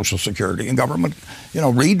in with Social Security, and government,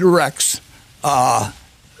 redirects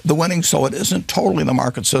the winnings, so it isn't totally the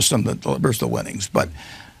market system that delivers the winnings. But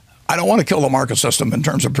I don't want to kill the market system in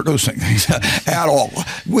terms of producing at all.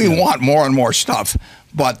 We want more and more stuff,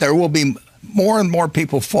 but there will be more and more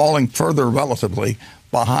people falling further relatively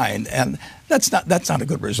behind, and that's not a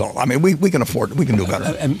good result. I mean, we can afford it. We can do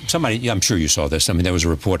better. And somebody, I'm sure you saw this. I mean, there was a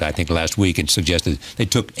report, I think, last week, and suggested they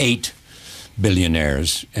took 8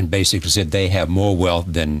 billionaires and basically said they have more wealth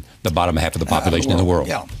than the bottom half of the population in the world.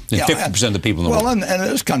 Yeah. And 50% of the people in the world. Well, and in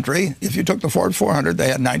this country, if you took the Ford 400, they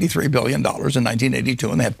had $93 billion in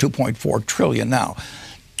 1982, and they have $2.4 trillion now.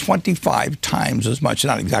 25 times as much,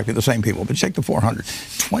 not exactly the same people, but take the 400,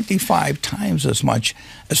 25 times as much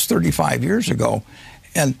as 35 years ago.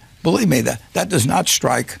 And believe me, that does not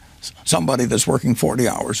strike somebody that's working 40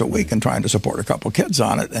 hours a week and trying to support a couple kids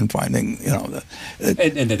on it and finding, and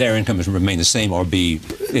that their income has remained the same or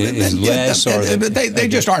is less, or they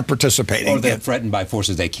just aren't participating. Or they're threatened by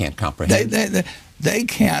forces they can't comprehend. They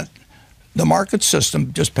can't. The market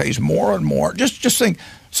system just pays more and more. Just think.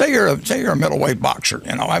 Say you're a middleweight boxer.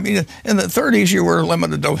 I mean, in the 30s you were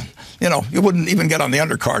limited to, you wouldn't even get on the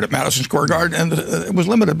undercard at Madison Square Garden, and it was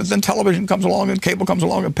limited. But then television comes along, and cable comes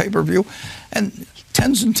along, and pay-per-view, and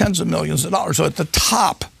tens and tens of millions of dollars. So at the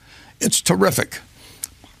top, it's terrific.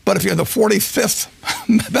 But if you're the 45th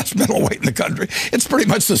best middleweight in the country, it's pretty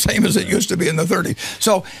much the same as it used to be in the 30s.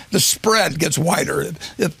 So the spread gets wider.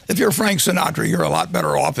 If you're Frank Sinatra, you're a lot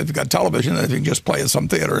better off if you've got television than if you can just play at some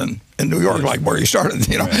theater in New York, like where you started.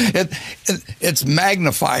 It's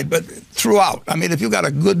magnified, but throughout. I mean, if you've got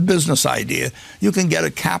a good business idea, you can get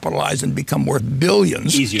it capitalized and become worth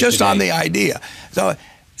billions just on the idea. So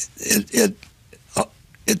it's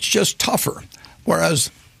just tougher. Whereas,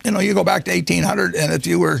 you go back to 1800, and if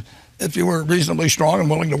you were reasonably strong and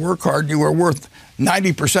willing to work hard, you were worth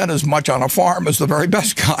 90% as much on a farm as the very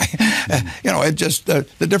best guy. It just the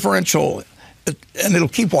differential, and it'll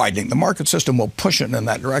keep widening. The market system will push it in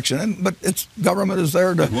that direction. But government is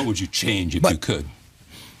there to. And what would you change if you could?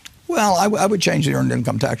 Well, I would change the earned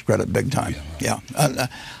income tax credit big time. Yeah. I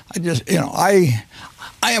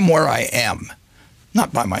am where I am.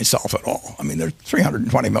 Not by myself at all. I mean, there's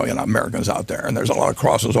 320 million Americans out there, and there's a lot of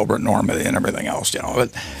crosses over at Normandy and everything else,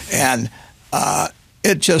 I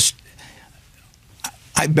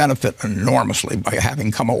benefit enormously by having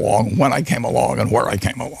come along when I came along and where I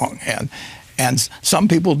came along. And some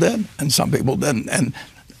people did, and some people didn't. And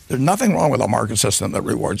there's nothing wrong with a market system that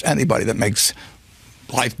rewards anybody that makes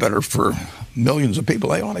life better for millions of people.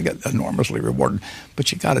 They ought to get enormously rewarded,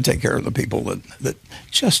 but you got to take care of the people that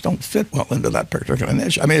just don't fit well into that particular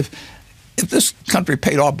niche. I mean, if this country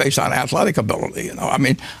paid off based on athletic ability, I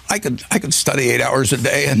mean, I could study 8 hours a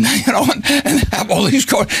day and and have all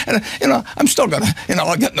these and I'm still gonna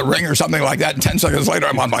I'll get in the ring or something like that, and 10 seconds later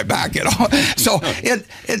I'm on my back. So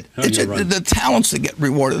the talents that get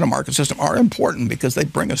rewarded in a market system are important because they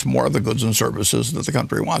bring us more of the goods and services that the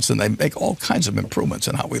country wants, and they make all kinds of improvements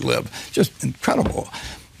in how we live. Just incredible,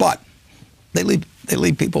 but they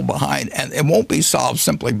leave people behind, and it won't be solved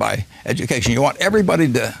simply by education. You want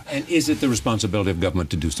everybody to. And is it the responsibility of government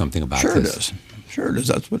to do something about this? Sure it is. Sure it is.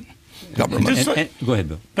 That's what government. Go ahead,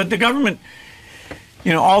 Bill. But the government,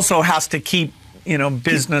 also has to keep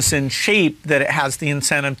business in shape, that it has the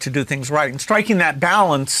incentive to do things right, and striking that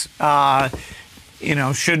balance.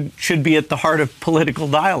 Should be at the heart of political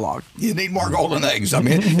dialogue. You need more golden eggs. I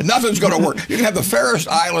mean, nothing's going to work. You can have the fairest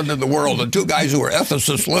island in the world and 2 guys who are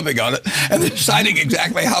ethicists living on it and deciding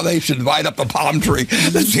exactly how they should divide up the palm tree.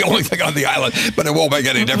 That's the only thing on the island, but it won't make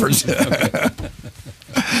any difference.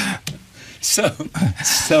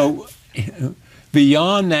 So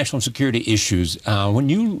beyond national security issues, what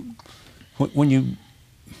do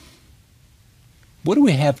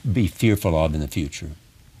we have to be fearful of in the future?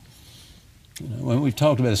 When we've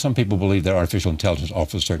talked about it, some people believe that artificial intelligence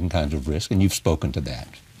offers certain kinds of risk, and you've spoken to that,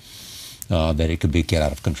 that it could get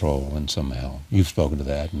out of control, and somehow you've spoken to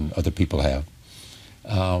that, and other people have.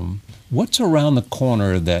 What's around the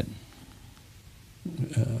corner that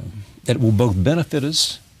that will both benefit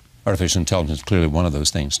us. Artificial intelligence is clearly one of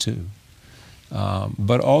those things too,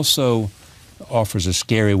 but also offers a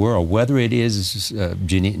scary world, whether it is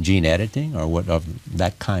gene editing or what of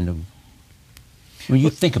that kind of. When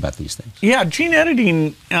you think about these things. Yeah, gene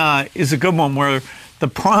editing is a good one, where the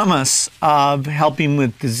promise of helping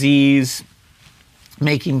with disease,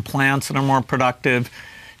 making plants that are more productive.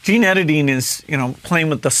 Gene editing is, playing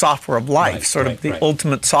with the software of life, sort of the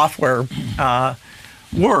ultimate software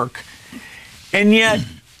work. And yet,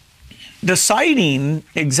 deciding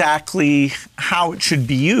exactly how it should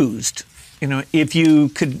be used, if you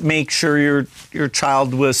could make sure your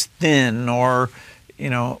child was thin or,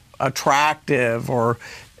 attractive or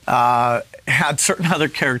had certain other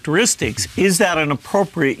characteristics, is that an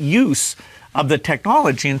appropriate use of the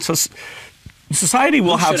technology? And so society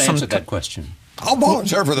will have some. Answer that question. I'll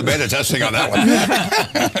volunteer for the beta testing on that one.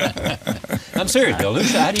 I'm serious, Bill.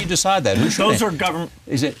 How do you decide that? Those are government.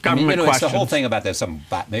 Is it government questions? It's the whole thing about there's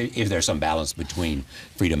if there's some balance between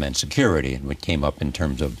freedom and security, and what came up in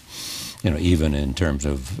terms of, even in terms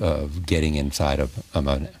of getting inside of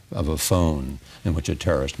a phone in which a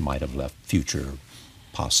terrorist might have left future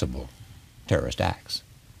possible terrorist acts.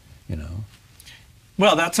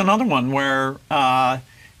 Well, that's another one where.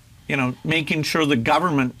 Making sure the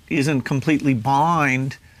government isn't completely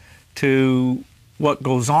blind to what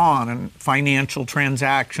goes on in financial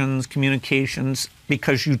transactions, communications,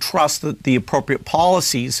 because you trust that the appropriate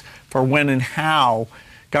policies for when and how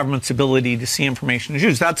government's ability to see information is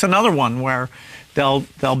used. That's another one where there'll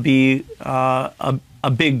be a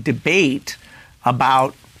big debate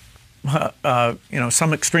about.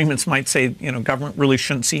 Some extremists might say, government really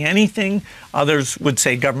shouldn't see anything. Others would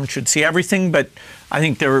say government should see everything. But I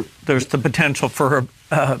think there's the potential for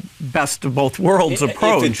a best of both worlds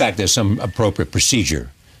approach. If, in fact, there's some appropriate procedure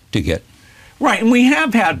to get. Right, and we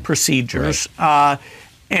have had procedures. Right.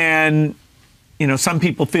 And, some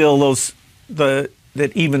people feel that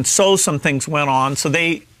even so some things went on. So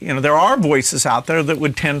there are voices out there that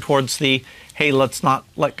would tend towards hey, let's not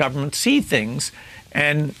let government see things.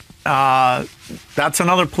 And that's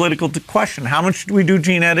another political question. How much do we do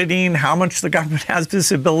gene editing? How much the government has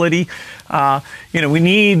visibility? We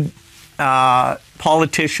need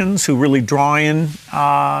politicians who really draw in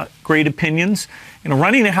great opinions.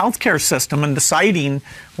 Running a healthcare system and deciding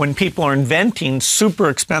when people are inventing super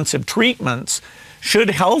expensive treatments, should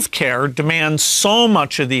healthcare demand so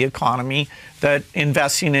much of the economy that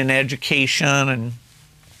investing in education and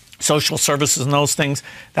social services and those things,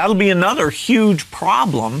 that'll be another huge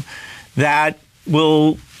problem that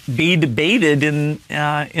will be debated in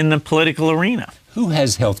the political arena. Who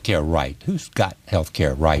has health care right? Who's got health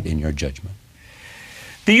care right in your judgment?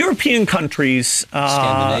 The European countries.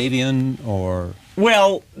 Scandinavian or?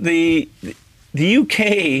 Well, the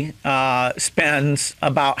UK spends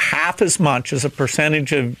about half as much as a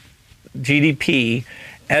percentage of GDP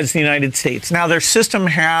as the United States. Now, their system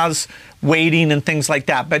has weighting and things like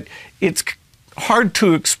that, but it's hard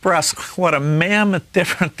to express what a mammoth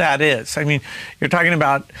difference that is. I mean, you're talking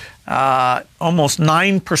about almost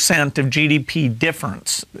 9% of GDP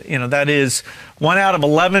difference. That is 1 out of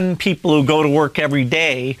 11 people who go to work every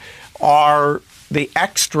day are the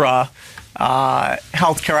extra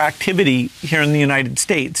healthcare activity here in the United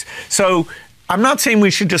States. So I'm not saying we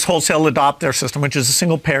should just wholesale adopt their system, which is a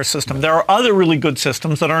single-payer system. There are other really good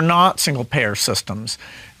systems that are not single-payer systems.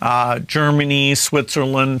 Germany,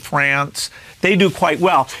 Switzerland, France, they do quite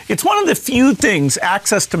well. It's one of the few things,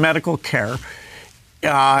 access to medical care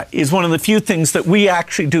is one of the few things that we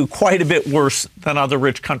actually do quite a bit worse than other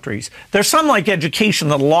rich countries. There's some, like education,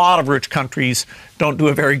 that a lot of rich countries don't do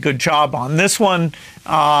a very good job on. This one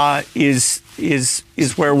is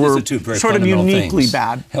where we're sort of uniquely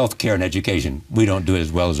bad. Healthcare and education, we don't do it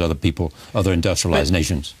as well as other people, other industrialized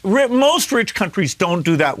nations. Most rich countries don't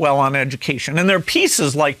do that well on education. And there are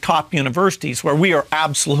pieces like top universities where we are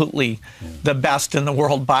absolutely the best in the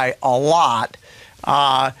world by a lot.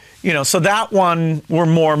 So that one, we're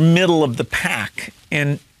more middle of the pack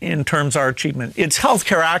in terms of our achievement. It's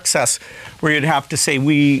healthcare access where you'd have to say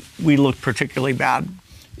we look particularly bad.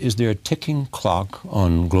 Is there a ticking clock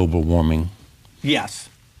on global warming? Yes.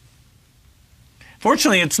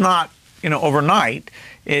 Fortunately, it's not overnight.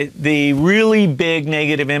 The really big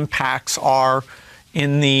negative impacts are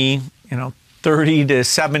in the 30 to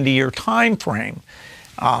 70 year time frame.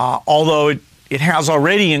 Although it has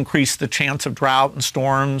already increased the chance of drought and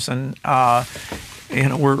storms, and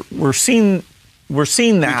we're seeing that.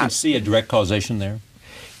 You can see a direct causation there.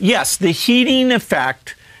 Yes, the heating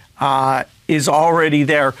effect is already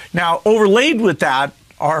there. Now, overlaid with that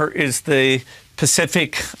is the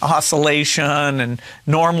Pacific oscillation and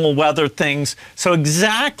normal weather things. So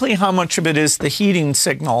exactly how much of it is the heating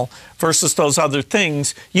signal versus those other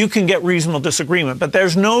things, you can get reasonable disagreement. But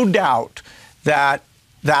there's no doubt that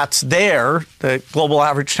that's there. The global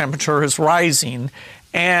average temperature is rising,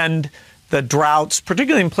 and the droughts,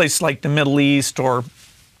 particularly in places like the Middle East or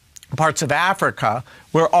parts of Africa,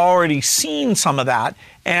 we're already seeing some of that.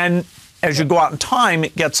 And as you go out in time,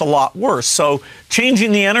 it gets a lot worse. So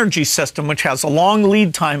changing the energy system, which has a long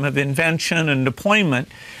lead time of invention and deployment,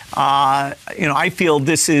 I feel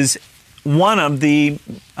this is one of the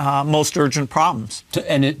most urgent problems.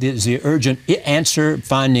 And is the urgent answer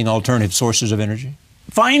finding alternative sources of energy?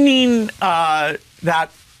 Finding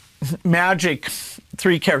that magic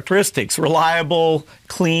three characteristics: reliable,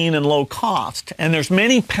 clean, and low cost. And there's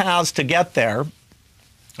many paths to get there.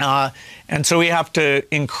 And so we have to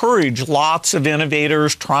encourage lots of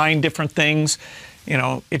innovators trying different things.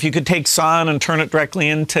 If you could take sun and turn it directly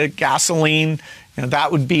into gasoline,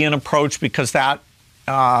 that would be an approach, because that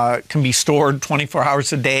can be stored 24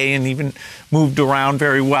 hours a day and even moved around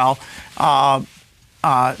very well.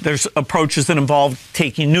 There's approaches that involve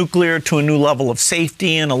taking nuclear to a new level of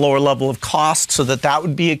safety and a lower level of cost, so that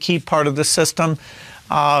would be a key part of the system.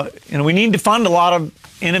 We need to fund a lot of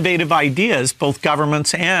innovative ideas, both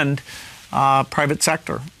governments and private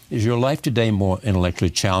sector. Is your life today more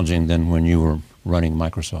intellectually challenging than when you were running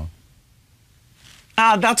Microsoft?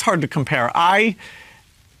 That's hard to compare. I'm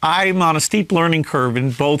on a steep learning curve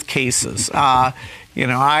in both cases. I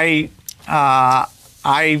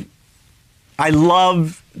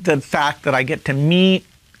love the fact that I get to meet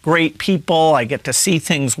great people. I get to see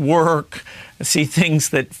things work, see things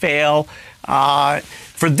that fail.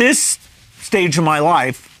 For this stage of my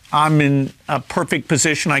life, I'm in a perfect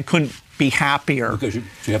position. I couldn't be happier. Because you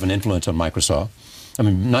have an influence on Microsoft. I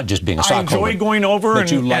mean, not just being a stockholder. I enjoy going over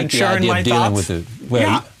and sharing my thoughts.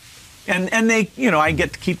 Yeah. And they, I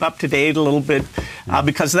get to keep up to date a little bit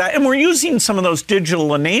because of that. And we're using some of those digital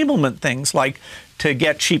enablement things, like to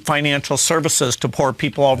get cheap financial services to poor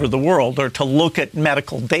people all over the world, or to look at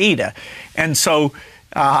medical data. And so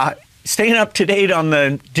staying up to date on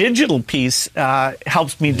the digital piece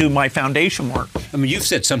helps me do my foundation work. I mean, you've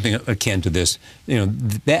said something akin to this.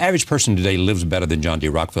 The average person today lives better than John D.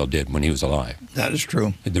 Rockefeller did when he was alive. That is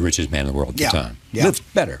true. The richest man in the world at the time. Yeah. Lives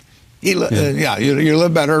better. You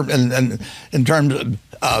live better in terms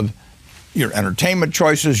of your entertainment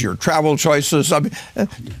choices, your travel choices. I mean,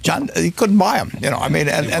 John, he couldn't buy them.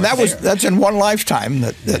 And that's in one lifetime.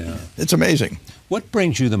 It's amazing. What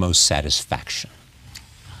brings you the most satisfaction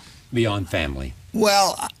beyond family?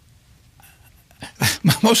 Well,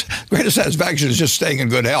 my greatest satisfaction is just staying in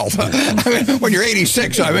good health. I mean, when you're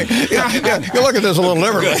 86, you look at this a little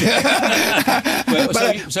differently.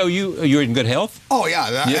 So you're in good health? Oh,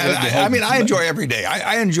 yeah. I enjoy every day.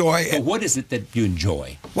 I enjoy. But what is it that you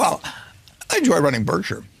enjoy? Well, I enjoy running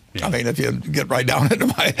Berkshire. Yeah. I mean, if you get right down into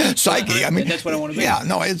my psyche, that's what I want to do. Yeah,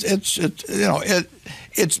 no,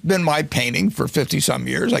 it's been my painting for 50-some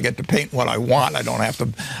years. I get to paint what I want. I don't have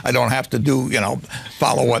to do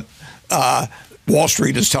follow what Wall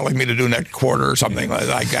Street is telling me to do next quarter or something like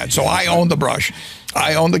that. So I own the brush,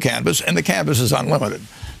 I own the canvas, and the canvas is unlimited.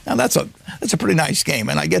 Now that's a pretty nice game,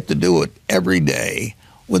 and I get to do it every day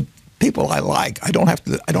with people I like. I don't have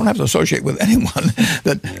to associate with anyone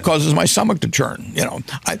that causes my stomach to churn.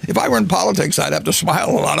 If I were in politics, I'd have to smile at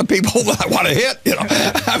a lot of people that I want to hit. You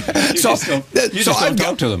just don't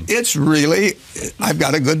talk to them. It's really, I've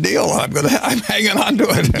got a good deal. I'm hanging on to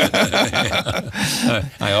it.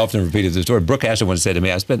 I often repeated the story. Brooke Astor once said to me,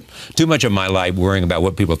 "I spent too much of my life worrying about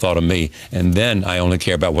what people thought of me, and then I only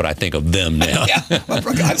care about what I think of them now." Well,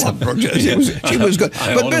 Brooke, I love Brooke. She was good.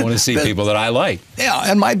 I only want to see people that I like. Yeah,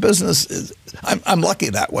 and my business is, I'm lucky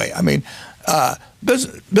that way. I mean,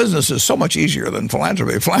 business is so much easier than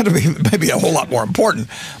philanthropy. Philanthropy may be a whole lot more important,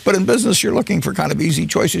 but in business, you're looking for kind of easy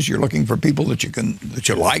choices. You're looking for people that you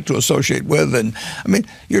like to associate with, and I mean,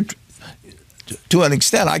 to an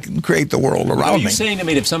extent, I can create the world around me. You're saying to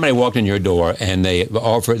me, if somebody walked in your door and they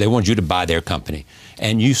want you to buy their company,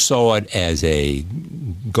 and you saw it as a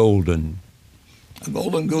golden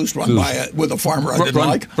goose run by with a farmer I didn't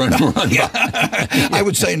like. I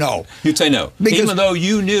would say no. You'd say no, because even though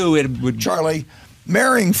you knew it would. Charlie,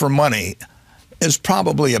 marrying for money is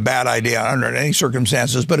probably a bad idea under any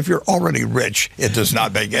circumstances, but if you're already rich, it does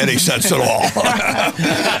not make any sense at all.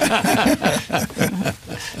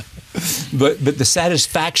 But the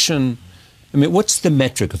satisfaction, I mean, what's the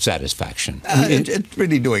metric of satisfaction? It's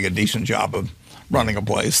really doing a decent job of running a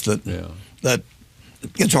place that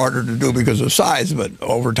it's harder to do because of size, but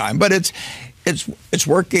over time. But it's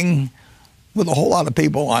working with a whole lot of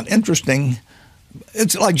people on interesting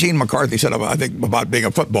it's like Gene McCarthy said, I think, about being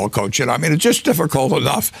a football coach. I mean, it's just difficult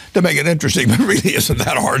enough to make it interesting, but it really isn't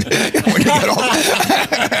that hard. When you get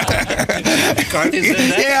McCarthy said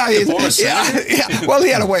that? Yeah. Well, he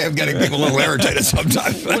had a way of getting people a little irritated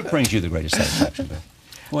sometimes. What brings you the greatest satisfaction, Bill?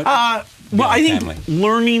 Well, I think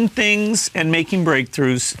learning things and making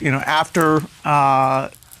breakthroughs, after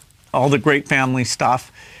all the great family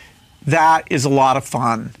stuff, that is a lot of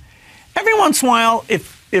fun. Every once in a while,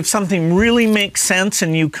 if something really makes sense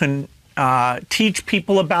and you can teach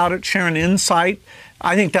people about it, share an insight,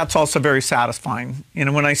 I think that's also very satisfying.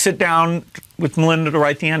 When I sit down with Melinda to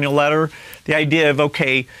write the annual letter, the idea of,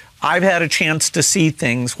 okay, I've had a chance to see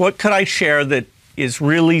things. What could I share that is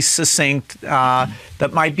really succinct, that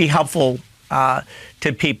might be helpful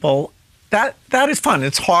to people? That is fun.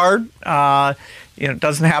 It's hard. It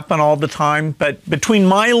doesn't happen all the time. But between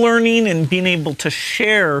my learning and being able to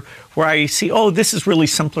share where I see, oh, this is really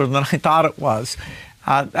simpler than I thought it was,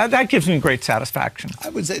 that gives me great satisfaction. I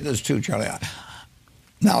would say this too, Charlie.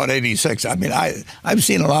 Now at 86, I mean, I've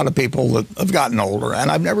seen a lot of people that have gotten older,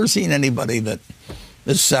 and I've never seen anybody that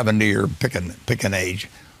is 70 or pick an age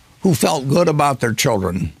who felt good about their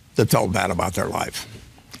children that felt bad about their life.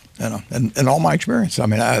 In all my experience. I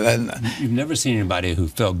mean, you've never seen anybody who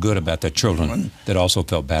felt good about their children that also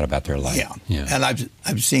felt bad about their life. Yeah. And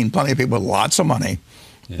I've seen plenty of people with lots of money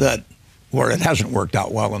that where it hasn't worked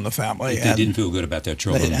out well in the family. They didn't feel good about their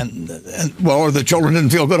children. Or the children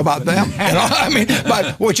didn't feel good about them. I mean,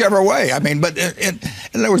 but whichever way. I mean, but in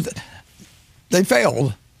other words, they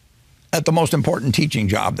failed at the most important teaching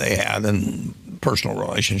job they had in personal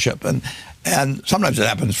relationship, and sometimes it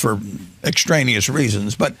happens for extraneous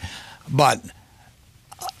reasons. But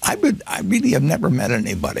I really have never met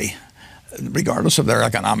anybody, regardless of their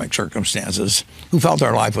economic circumstances, who felt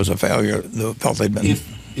their life was a failure. Who felt they'd been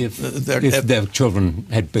if their children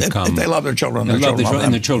had become if they loved their children,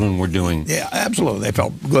 and the children were doing absolutely. They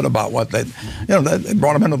felt good about what they they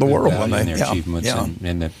brought them into the world when they their achievements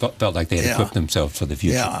and they felt like they had equipped themselves for the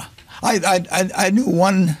future. Yeah, I knew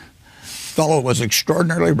one fellow was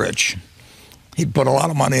extraordinarily rich. He'd put a lot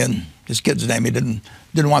of money in his kid's name. He didn't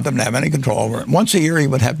want them to have any control over it. Once a year, he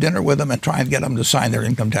would have dinner with them and try and get them to sign their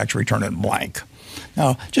income tax return in blank.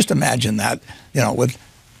 Now, just imagine that, with, in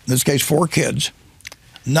this case, 4 kids,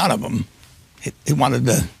 none of them, he wanted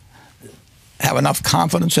to have enough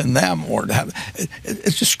confidence in them or to have,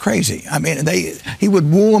 it's just crazy. I mean, he would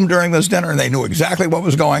woo them during this dinner and they knew exactly what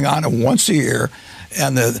was going on, and once a year,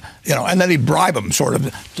 and and then he'd bribe them sort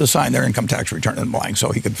of to sign their income tax return in blank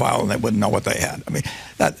so he could file and they wouldn't know what they had. I mean,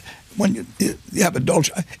 that when you have adults,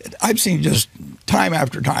 I've seen just time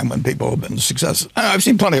after time when people have been successes. I've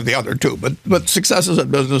seen plenty of the other too, but successes in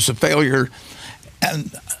business, a failure, and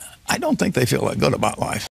I don't think they feel that good about life.